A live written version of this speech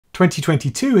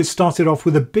2022 has started off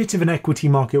with a bit of an equity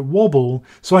market wobble,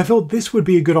 so I thought this would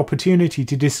be a good opportunity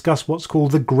to discuss what's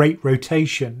called the Great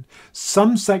Rotation.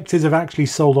 Some sectors have actually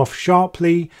sold off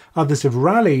sharply, others have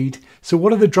rallied, so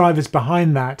what are the drivers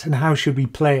behind that and how should we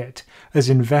play it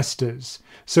as investors?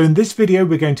 So in this video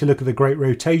we're going to look at the Great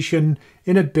Rotation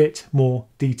in a bit more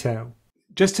detail.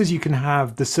 Just as you can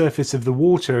have the surface of the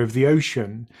water of the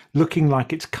ocean looking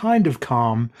like it's kind of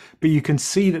calm, but you can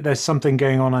see that there's something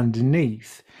going on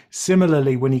underneath.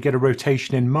 Similarly, when you get a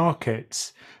rotation in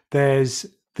markets, there's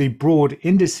the broad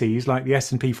indices like the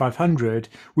S&P 500,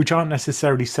 which aren't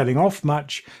necessarily selling off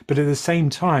much, but at the same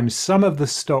time, some of the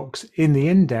stocks in the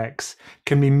index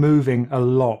can be moving a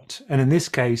lot. And in this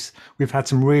case, we've had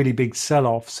some really big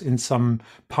sell-offs in some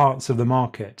parts of the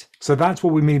market. So that's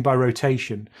what we mean by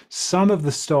rotation. Some of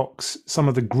the stocks, some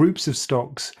of the groups of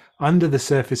stocks under the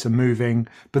surface are moving,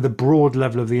 but the broad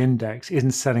level of the index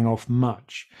isn't selling off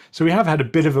much. So we have had a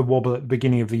bit of a wobble at the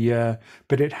beginning of the year,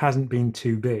 but it hasn't been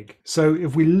too big. So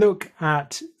if we look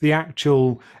at the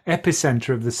actual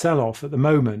epicenter of the sell-off at the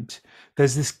moment,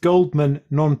 there's this Goldman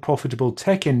non-profitable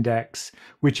tech index,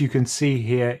 which you can see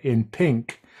here in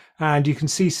pink. And you can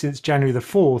see since January the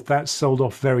 4th, that's sold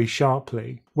off very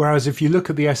sharply. Whereas if you look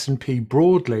at the S&P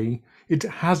broadly, it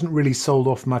hasn't really sold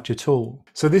off much at all.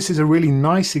 So this is a really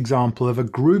nice example of a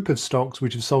group of stocks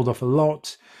which have sold off a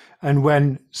lot. And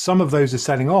when some of those are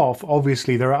selling off,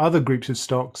 obviously there are other groups of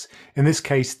stocks, in this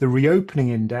case, the reopening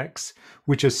index,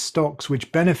 which are stocks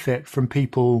which benefit from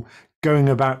people going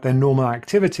about their normal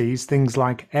activities, things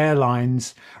like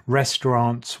airlines,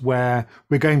 restaurants, where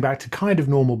we're going back to kind of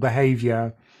normal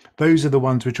behavior. Those are the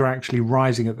ones which are actually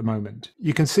rising at the moment.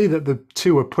 You can see that the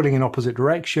two are pulling in opposite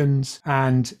directions,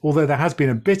 and although there has been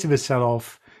a bit of a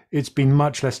sell-off, it's been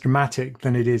much less dramatic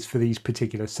than it is for these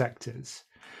particular sectors.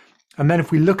 And then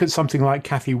if we look at something like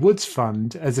Cathie Wood's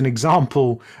fund as an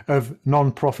example of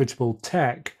non-profitable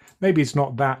tech, maybe it's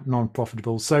not that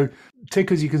non-profitable. So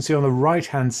tickers you can see on the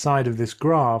right-hand side of this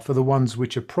graph are the ones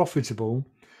which are profitable,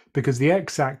 because the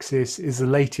x-axis is the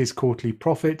latest quarterly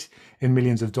profit in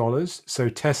millions of dollars. So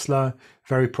Tesla,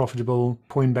 very profitable.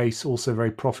 Coinbase, also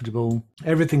very profitable.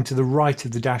 Everything to the right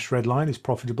of the dashed red line is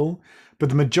profitable. But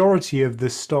the majority of the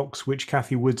stocks which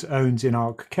Cathie Wood owns in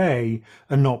ARK-K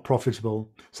are not profitable.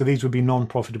 So these would be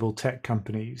non-profitable tech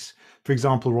companies. For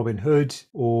example, Robinhood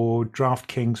or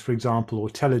DraftKings, for example, or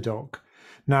Teladoc.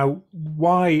 Now,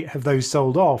 why have those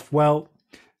sold off? Well,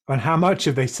 and how much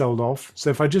have they sold off? So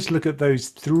if I just look at those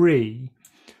three,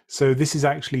 so this is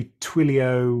actually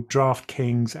Twilio,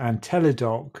 DraftKings and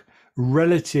Teladoc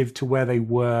relative to where they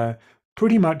were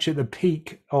pretty much at the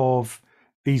peak of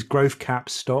these growth cap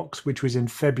stocks, which was in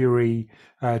February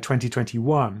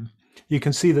 2021. You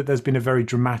can see that there's been a very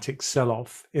dramatic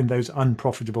sell-off in those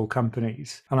unprofitable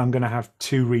companies. And I'm going to have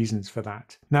two reasons for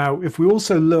that. Now, if we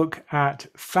also look at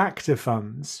factor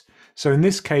funds, so in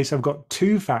this case, I've got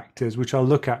two factors which I'll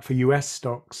look at for US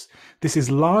stocks. This is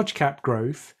large cap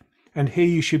growth. And here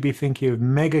you should be thinking of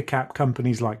mega cap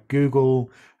companies like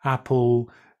Google, Apple,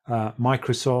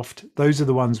 Microsoft. Those are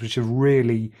the ones which have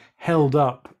really held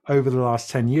up over the last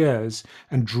 10 years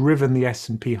and driven the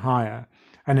S&P higher.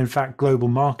 And in fact, global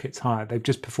markets higher. They've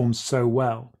just performed so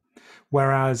well.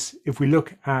 Whereas if we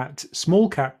look at small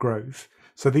cap growth,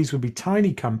 so these would be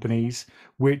tiny companies,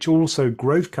 which also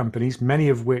growth companies, many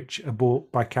of which are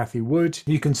bought by Cathie Wood.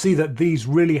 You can see that these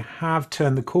really have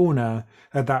turned the corner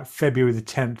at that February the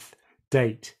 10th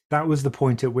date. That was the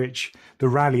point at which the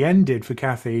rally ended for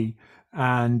Cathie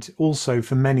and also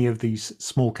for many of these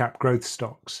small cap growth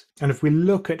stocks. And if we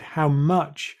look at how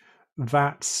much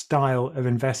that style of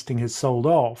investing has sold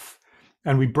off,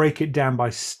 and we break it down by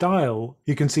style,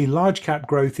 you can see large cap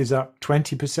growth is up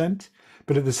 20%.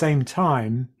 But at the same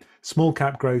time, small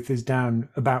cap growth is down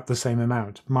about the same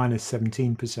amount, minus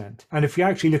 17%. And if you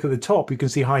actually look at the top, you can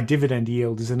see high dividend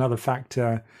yield is another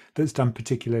factor that's done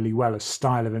particularly well, a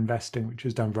style of investing which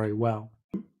has done very well.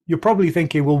 You're probably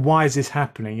thinking, well, why is this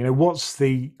happening? You know, what's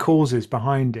the causes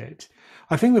behind it?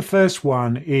 I think the first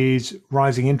one is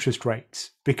rising interest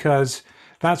rates, because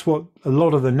that's what a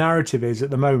lot of the narrative is at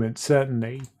the moment,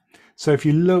 certainly. So if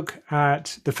you look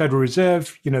at the Federal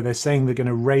Reserve, you know, they're saying they're going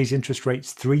to raise interest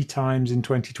rates 3 times in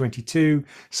 2022.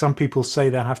 Some people say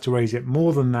they'll have to raise it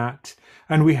more than that.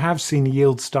 And we have seen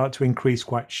yields start to increase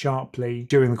quite sharply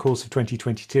during the course of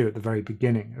 2022, at the very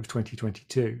beginning of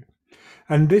 2022.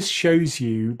 And this shows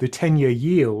you the 10-year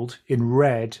yield in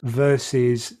red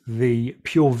versus the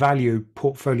pure value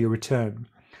portfolio return.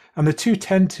 And the two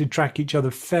tend to track each other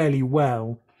fairly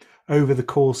well over the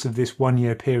course of this 1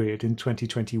 year period in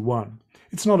 2021.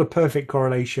 It's not a perfect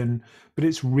correlation, but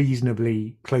it's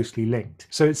reasonably closely linked.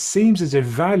 So it seems as if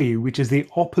value, which is the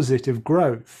opposite of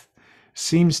growth,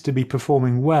 seems to be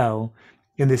performing well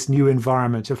in this new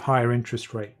environment of higher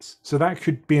interest rates. So that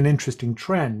could be an interesting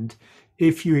trend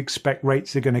if you expect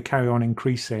rates are going to carry on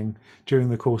increasing during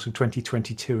the course of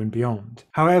 2022 and beyond.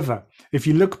 However, if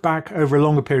you look back over a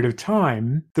longer period of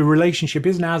time, the relationship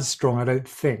isn't as strong, I don't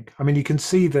think. I mean, you can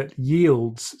see that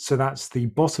yields, so that's the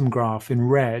bottom graph in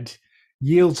red,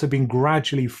 yields have been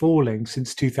gradually falling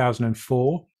since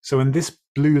 2004. So when this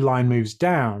blue line moves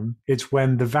down, it's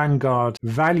when the Vanguard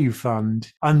Value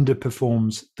Fund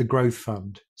underperforms the Growth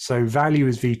Fund. So value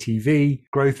is VTV,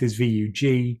 growth is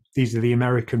VUG. These are the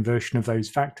American version of those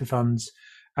factor funds.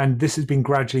 And this has been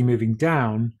gradually moving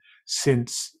down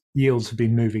since yields have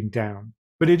been moving down.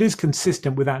 But it is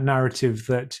consistent with that narrative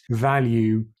that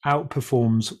value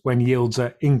outperforms when yields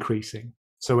are increasing.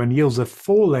 So when yields are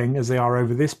falling, as they are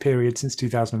over this period since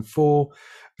 2004,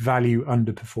 value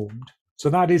underperformed. So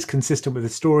that is consistent with the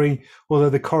story, although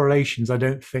the correlations I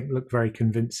don't think look very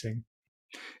convincing.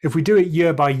 If we do it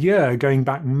year by year, going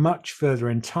back much further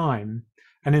in time,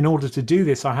 and in order to do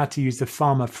this, I had to use the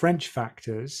Farmer French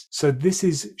factors. So this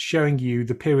is showing you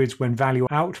the periods when value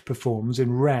outperforms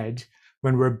in red,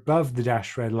 when we're above the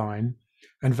dashed red line,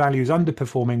 and value is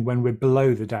underperforming when we're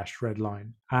below the dashed red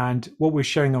line. And what we're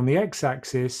showing on the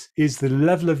x-axis is the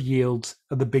level of yields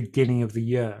at the beginning of the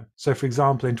year. So for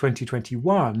example, in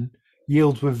 2021,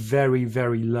 yields were very,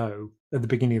 very low at the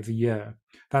beginning of the year.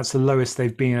 That's the lowest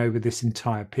they've been over this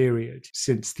entire period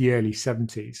since the early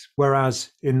 70s.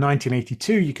 Whereas in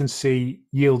 1982, you can see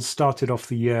yields started off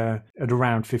the year at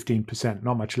around 15%,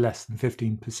 not much less than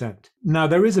 15%. Now,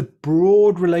 there is a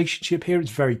broad relationship here.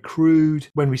 It's very crude.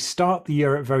 When we start the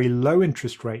year at very low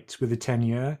interest rates with the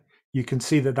 10-year, you can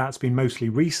see that that's been mostly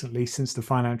recently since the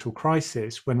financial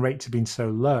crisis when rates have been so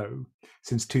low,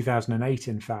 since 2008,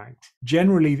 in fact.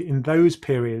 Generally, in those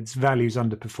periods, values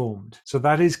underperformed. So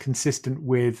that is consistent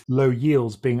with low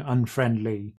yields being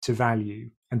unfriendly to value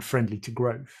and friendly to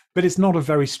growth. But it's not a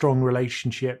very strong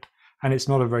relationship, and it's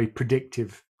not a very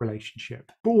predictive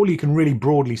relationship. But all you can really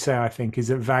broadly say, I think, is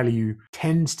that value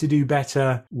tends to do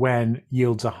better when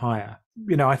yields are higher.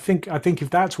 You know, I think if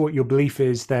that's what your belief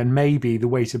is, then maybe the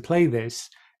way to play this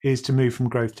is to move from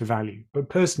growth to value. But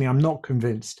personally, I'm not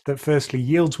convinced that firstly,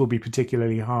 yields will be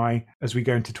particularly high as we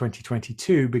go into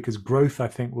 2022, because growth, I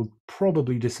think, will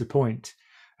probably disappoint.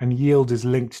 And yield is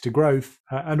linked to growth.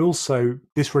 And also,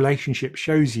 this relationship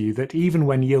shows you that even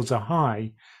when yields are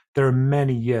high, there are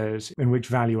many years in which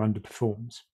value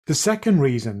underperforms. The second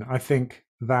reason I think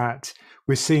that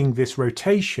we're seeing this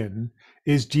rotation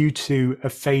is due to a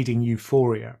fading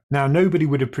euphoria. Now, nobody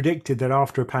would have predicted that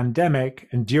after a pandemic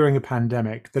and during a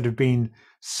pandemic that had been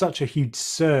such a huge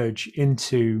surge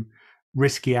into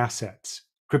risky assets,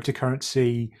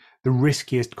 cryptocurrency, the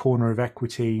riskiest corner of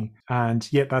equity, and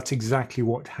yet that's exactly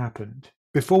what happened.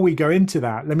 Before we go into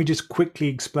that, let me just quickly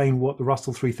explain what the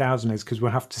Russell 3000 is, because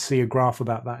we'll have to see a graph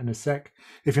about that in a sec.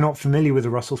 If you're not familiar with the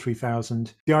Russell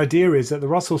 3000, the idea is that the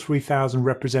Russell 3000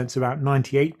 represents about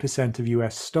 98% of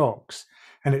US stocks,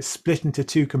 and it's split into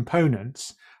two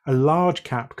components. A large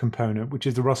cap component, which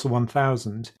is the Russell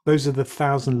 1000. Those are the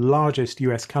 1,000 largest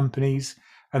US companies.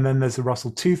 And then there's the Russell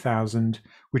 2000,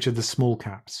 which are the small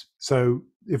caps. So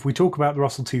if we talk about the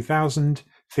Russell 2000,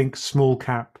 think small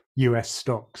cap US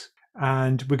stocks.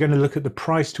 And we're going to look at the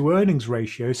price to earnings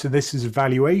ratio. So this is a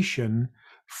valuation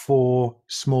for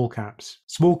small caps.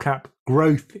 Small cap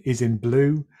growth is in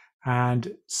blue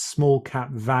and small cap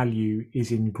value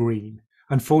is in green.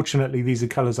 Unfortunately, these are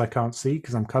colors I can't see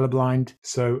because I'm colorblind.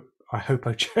 So I hope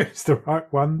I chose the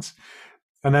right ones.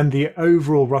 And then the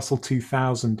overall Russell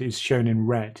 2000 is shown in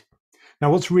red.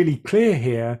 Now, what's really clear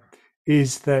here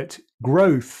is that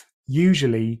growth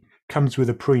usually comes with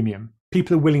a premium.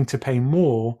 People are willing to pay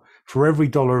more for every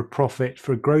dollar of profit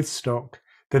for a growth stock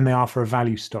than they are for a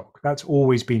value stock. That's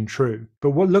always been true.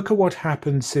 But look at what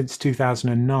happened since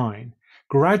 2009.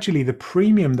 Gradually, the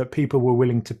premium that people were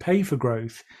willing to pay for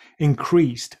growth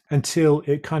increased until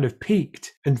it kind of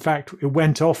peaked. In fact, it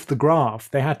went off the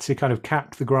graph. They had to kind of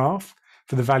cap the graph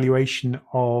for the valuation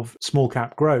of small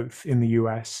cap growth in the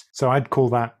US. So I'd call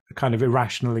that a kind of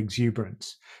irrational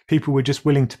exuberance. People were just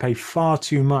willing to pay far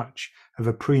too much of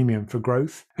a premium for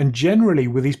growth. And generally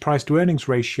with these price to earnings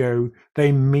ratio,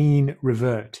 they mean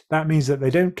revert. That means that they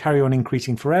don't carry on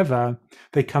increasing forever.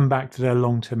 They come back to their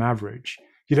long-term average.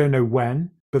 You don't know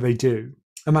when, but they do.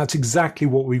 And that's exactly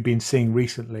what we've been seeing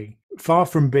recently. Far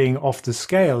from being off the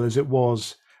scale as it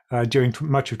was during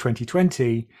much of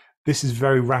 2020, this is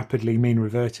very rapidly mean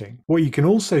reverting. What you can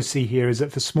also see here is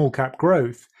that for small cap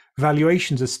growth,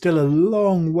 valuations are still a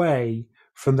long way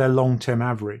from their long-term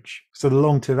average. So the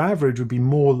long-term average would be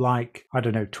more like, I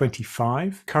don't know,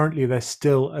 25. Currently, they're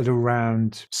still at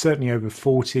around, certainly over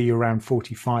 40, around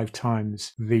 45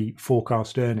 times the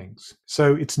forecast earnings.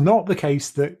 So it's not the case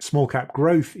that small cap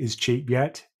growth is cheap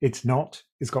yet. It's not.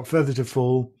 It's got further to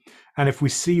fall. And if we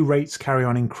see rates carry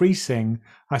on increasing,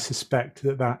 I suspect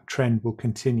that that trend will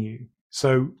continue.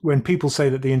 So when people say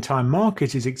that the entire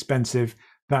market is expensive,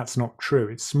 that's not true.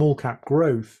 It's small cap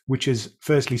growth, which is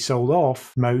firstly sold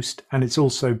off most, and it's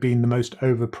also been the most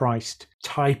overpriced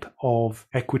type of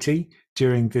equity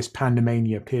during this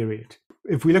pandemania period.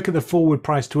 If we look at the forward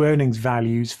price to earnings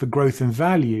values for growth and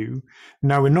value,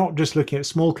 now we're not just looking at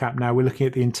small cap now, we're looking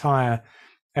at the entire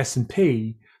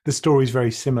S&P, the story is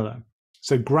very similar.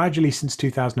 So gradually since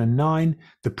 2009,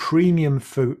 the premium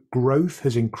for growth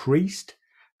has increased,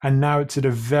 and now it's at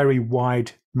a very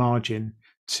wide margin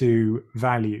to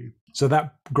value. So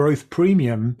that growth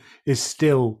premium is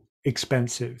still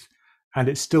expensive, and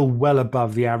it's still well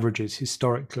above the averages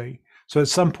historically. So at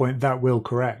some point that will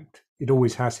correct. It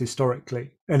always has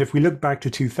historically. And if we look back to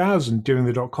 2000 during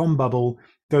the dot-com bubble,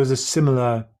 there was a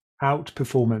similar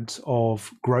outperformance of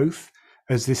growth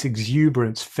as this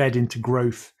exuberance fed into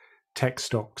growth tech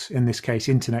stocks, in this case,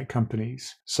 internet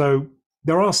companies. So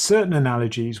there are certain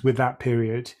analogies with that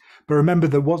period, but remember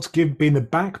that what's been the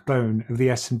backbone of the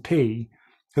S&P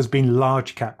has been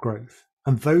large cap growth.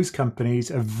 And those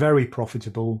companies are very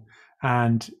profitable,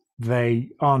 and they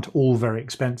aren't all very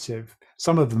expensive.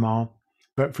 Some of them are,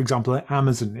 but for example,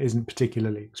 Amazon isn't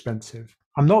particularly expensive.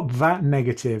 I'm not that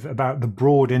negative about the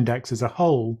broad index as a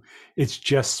whole. It's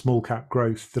just small cap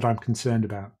growth that I'm concerned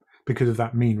about because of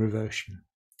that mean reversion.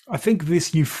 I think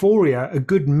this euphoria, a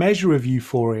good measure of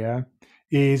euphoria,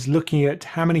 is looking at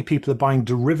how many people are buying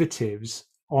derivatives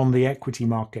on the equity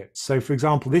market. So for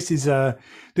example, this is a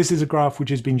graph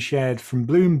which has been shared from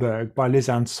Bloomberg by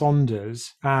Lisanne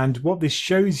Saunders. And what this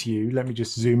shows you, let me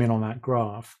just zoom in on that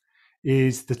graph,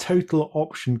 is the total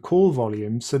option call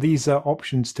volume. So these are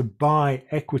options to buy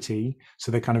equity.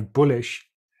 So they're kind of bullish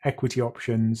equity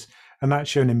options. And that's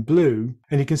shown in blue.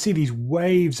 And you can see these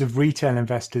waves of retail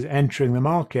investors entering the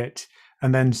market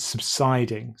and then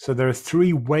subsiding. So there are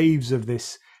three waves of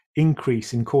this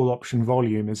increase in call option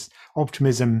volume as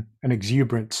optimism and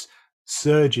exuberance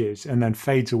surges and then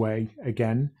fades away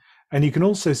again. And you can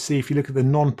also see, if you look at the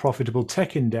non-profitable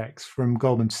tech index from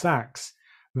Goldman Sachs,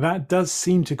 that does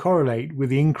seem to correlate with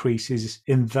the increases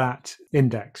in that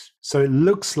index. So it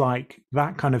looks like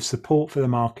that kind of support for the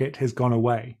market has gone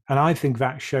away. And I think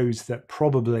that shows that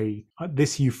probably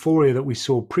this euphoria that we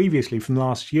saw previously from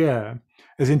last year,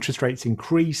 as interest rates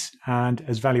increase and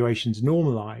as valuations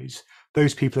normalize,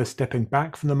 those people are stepping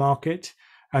back from the market.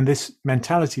 And this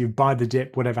mentality of buy the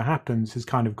dip, whatever happens, has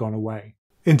kind of gone away.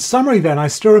 In summary then, I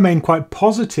still remain quite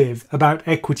positive about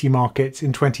equity markets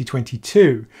in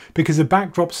 2022 because the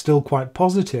backdrop's still quite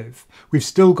positive. We've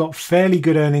still got fairly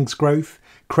good earnings growth.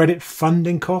 Credit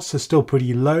funding costs are still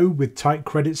pretty low with tight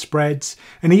credit spreads.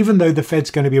 And even though the Fed's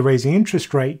going to be raising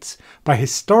interest rates, by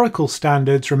historical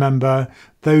standards, remember,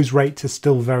 those rates are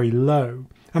still very low.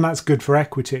 And that's good for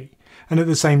equity. And at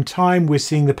the same time, we're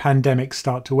seeing the pandemic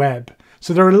start to ebb.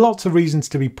 So there are lots of reasons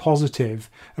to be positive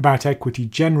about equity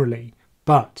generally.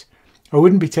 But I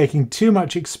wouldn't be taking too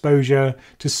much exposure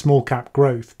to small cap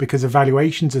growth because the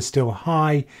valuations are still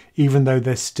high, even though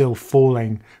they're still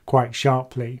falling quite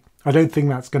sharply. I don't think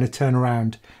that's going to turn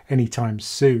around anytime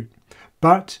soon.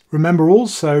 But remember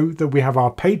also that we have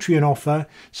our Patreon offer.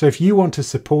 So if you want to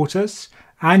support us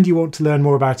and you want to learn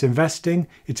more about investing,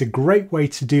 it's a great way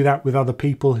to do that with other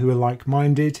people who are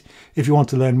like-minded. If you want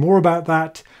to learn more about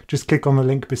that, just click on the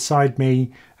link beside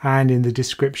me and in the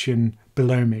description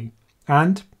below me.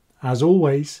 And, as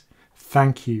always,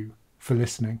 thank you for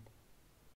listening.